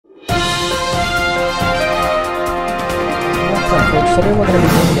folks, today we're going to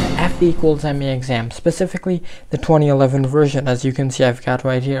be doing the FE equals ME exam, specifically the 2011 version. As you can see, I've got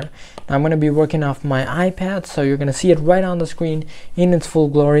right here. Now, I'm going to be working off my iPad, so you're going to see it right on the screen in its full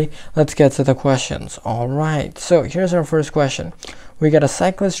glory. Let's get to the questions. Alright, so here's our first question. We got a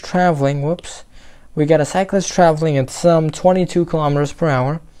cyclist traveling, at some 22 kilometers per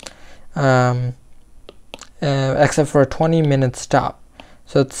hour, except for a 20-minute stop.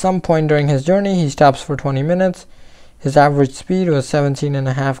 So at some point during his journey, he stops for 20 minutes. His average speed was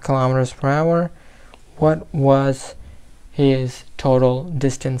 17.5 kilometers per hour. What was his total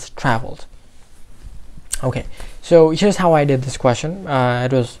distance traveled? Okay, so here's how I did this question.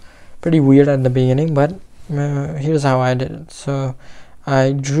 It was pretty weird at the beginning, but here's how I did it. So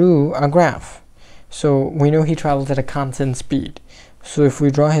I drew a graph. So we know he travels at a constant speed. So if we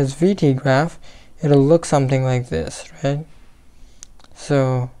draw his VT graph, it'll look something like this, right?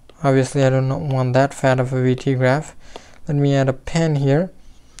 So obviously I don't want that fat of a VT graph. Let me add a pen here,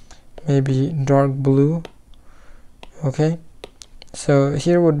 maybe dark blue. Okay, so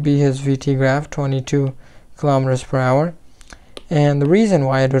here would be his VT graph, 22 kilometers per hour. And the reason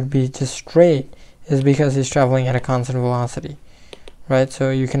why it would be just straight is because he's traveling at a constant velocity, right? So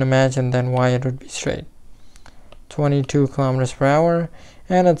you can imagine then why it would be straight. 22 kilometers per hour,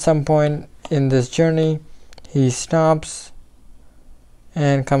 and at some point in this journey he stops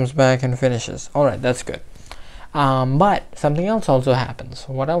and comes back and finishes. Alright, that's good. But something else also happens.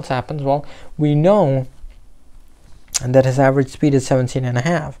 What else happens? Well, we know that his average speed is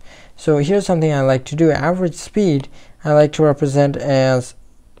 17.5. So here's something I like to do. Average speed I like to represent as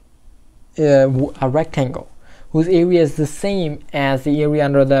a rectangle whose area is the same as the area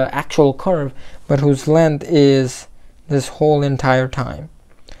under the actual curve, but whose length is this whole entire time.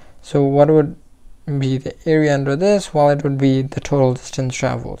 So what would be the area under this? Well, it would be the total distance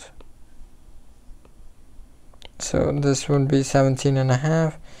traveled. So this would be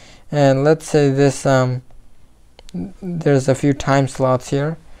 17.5, and let's say this there's a few time slots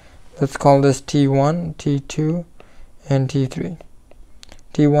here. Let's call this T1, T2, and T3.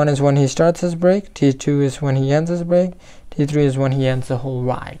 T1 is when he starts his break, T2 is when he ends his break, T3 is when he ends the whole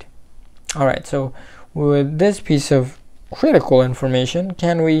ride. Alright, so with this piece of critical information,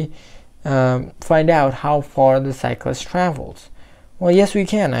 can we find out how far the cyclist travels? Well, yes, we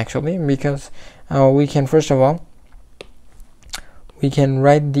can actually, because we can, first of all, we can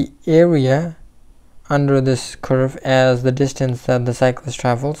write the area under this curve as the distance that the cyclist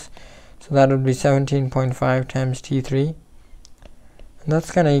travels. So that would be 17.5 times T3. And that's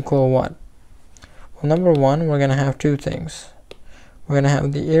going to equal what? Well, number one, we're going to have two things. We're going to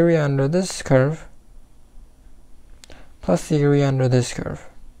have the area under this curve plus the area under this curve.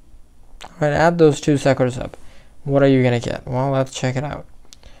 Alright, add those two suckers up. What are you going to get? Well, let's check it out.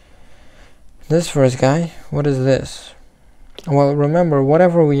 This first guy, what is this? Well, remember,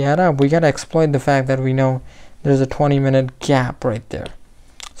 whatever we add up, we got to exploit the fact that we know there's a 20-minute gap right there.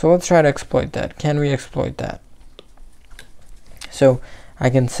 So let's try to exploit that. Can we exploit that? So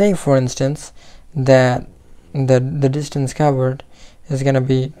I can say, for instance, that the distance covered is going to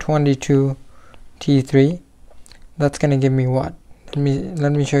be 22 T3. That's going to give me what?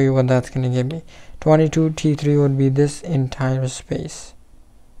 Let me show you what that's going to give me. 22 T3 would be this entire space,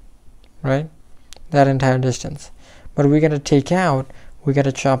 right? That entire distance. But we got to take out, we got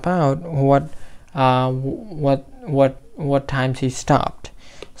to chop out what times he stopped.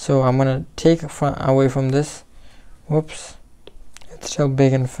 So I'm gonna take away from this. Whoops, it's still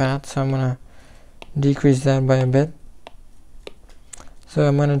big and fat, so I'm gonna decrease that by a bit. So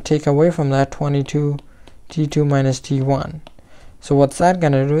I'm gonna take away from that 22 T2 minus T1. So what's that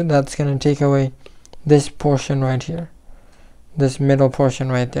gonna do? That's gonna take away this portion right here, this middle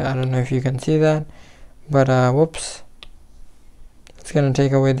portion right there. I don't know if you can see that, but whoops, it's gonna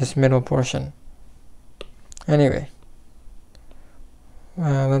take away this middle portion. Anyway,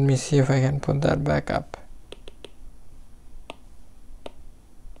 let me see if I can put that back up.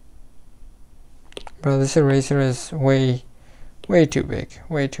 Bro, this eraser is way too big,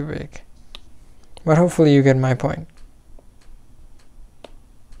 but hopefully you get my point.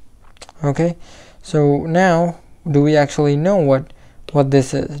 Okay, so now do we actually know what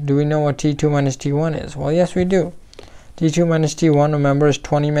this is? Do we know what T2 minus T1 is? Well, yes, we do. T2 minus T1, remember, is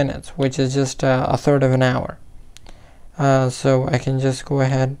 20 minutes, which is just a third of an hour. So I can just go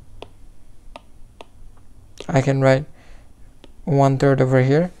ahead. I can write 1/3 over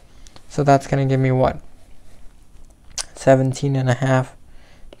here. So that's going to give me what? 17.5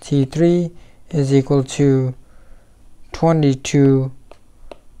 T3 is equal to 22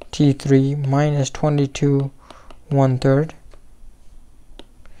 T3 minus 22 1/3.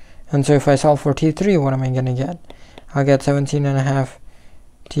 And so if I solve for T3, what am I going to get? I'll get 17.5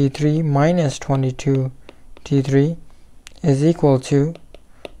 T3 minus 22 T3 is equal to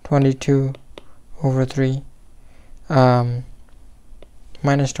 22 over 3 minus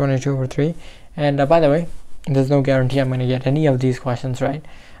 22 over 3. And by the way, there's no guarantee I'm going to get any of these questions right.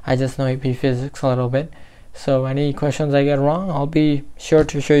 I just know AP Physics a little bit, so any questions I get wrong, I'll be sure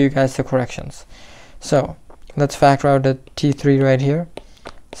to show you guys the corrections. So let's factor out the T3 right here.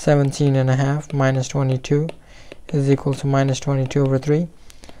 17.5 minus 22 is equal to minus 22 over 3.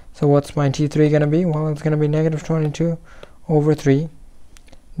 So what's my T3 going to be? Well, it's going to be negative 22 over 3.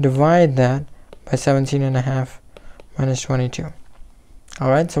 Divide that by 17.5 minus 22.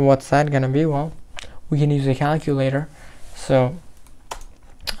 Alright, so what's that going to be? Well, we can use a calculator. So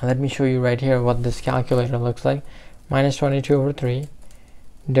let me show you right here what this calculator looks like. Minus 22 over 3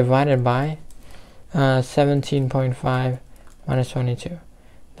 divided by 17.5 minus 22.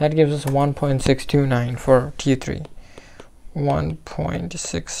 That gives us 1.629 for T3.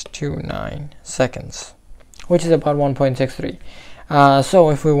 1.629 seconds, which is about 1.63. So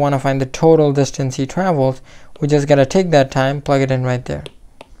if we want to find the total distance he travels, we just gotta take that time, plug it in right there.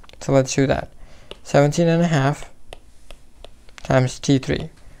 So let's do that. 17.5 times T3,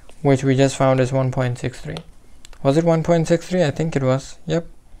 which we just found is 1.63. Was it 1.63? I think it was. Yep.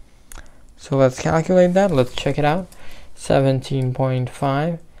 So let's calculate that. Let's check it out.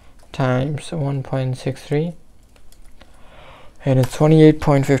 17.5 times 1.63, and it's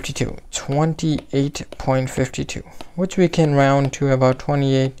 28.52. 28.52, which we can round to about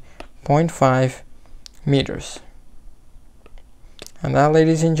 28.5 meters. And that,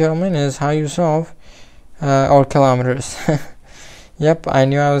 ladies and gentlemen, is how you solve or kilometers. Yep, I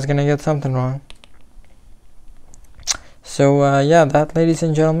knew I was gonna get something wrong. So yeah, that, ladies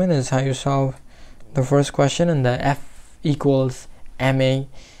and gentlemen, is how you solve the first question in the F equals MA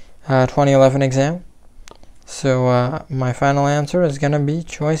 2011 exam. So my final answer is gonna be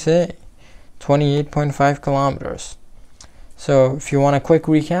choice A, 28.5 kilometers. So if you want a quick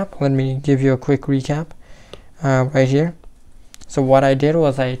recap, let me give you a quick recap right here. So what I did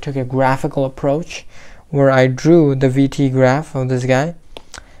was I took a graphical approach where I drew the VT graph of this guy,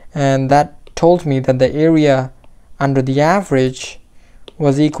 and that told me that the area under the average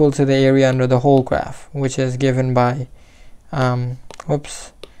was equal to the area under the whole graph, which is given by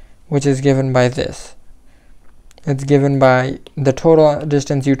which is given by this. It's given by the total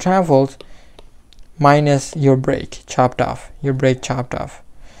distance you traveled minus your break chopped off,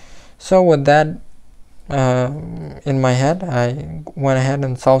 So with that in my head, I went ahead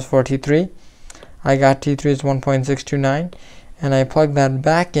and solved for T3. I got T3 is 1.629, and I plugged that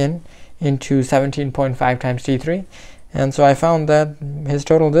back into 17.5 times T3, and so I found that his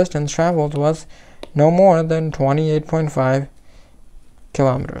total distance traveled was no more than 28.5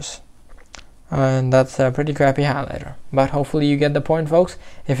 kilometers. And that's a pretty crappy highlighter, but hopefully you get the point, folks.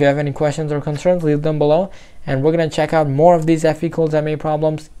 If you have any questions or concerns, leave them below, and we're going to check out more of these F equals MA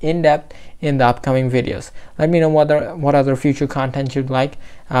problems in depth in the upcoming videos. Let me know what other future content you'd like,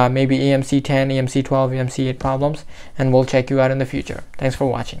 maybe EMC 10, EMC 12, EMC 8 problems, and we'll check you out in the future. Thanks for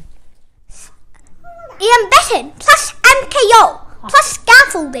watching. Embedded plus MKO plus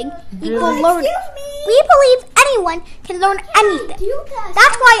scaffolding equal learning. We believe anyone can learn anything.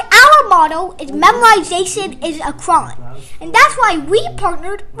 That's why our motto is memorization is a crime. And that's why we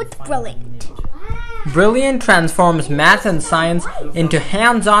partnered with Brilliant. Brilliant transforms math and science into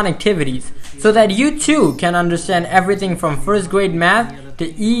hands-on activities so that you too can understand everything from first grade math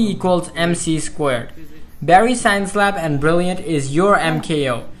to E equals MC squared. Barry Science Lab and Brilliant is your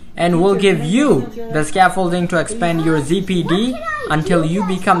MKO, and will give you the scaffolding to expand your ZPD until you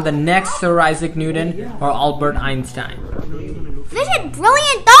become the next Sir Isaac Newton or Albert Einstein. Visit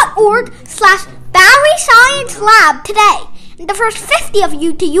brilliant.org/Barry Science Lab today. And the first 50 of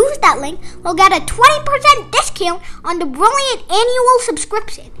you to use that link will get a 20% discount on the Brilliant annual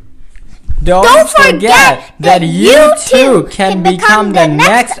subscription. Don't forget that you too can become the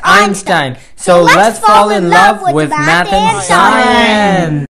next Einstein. So let's fall in love with math and science.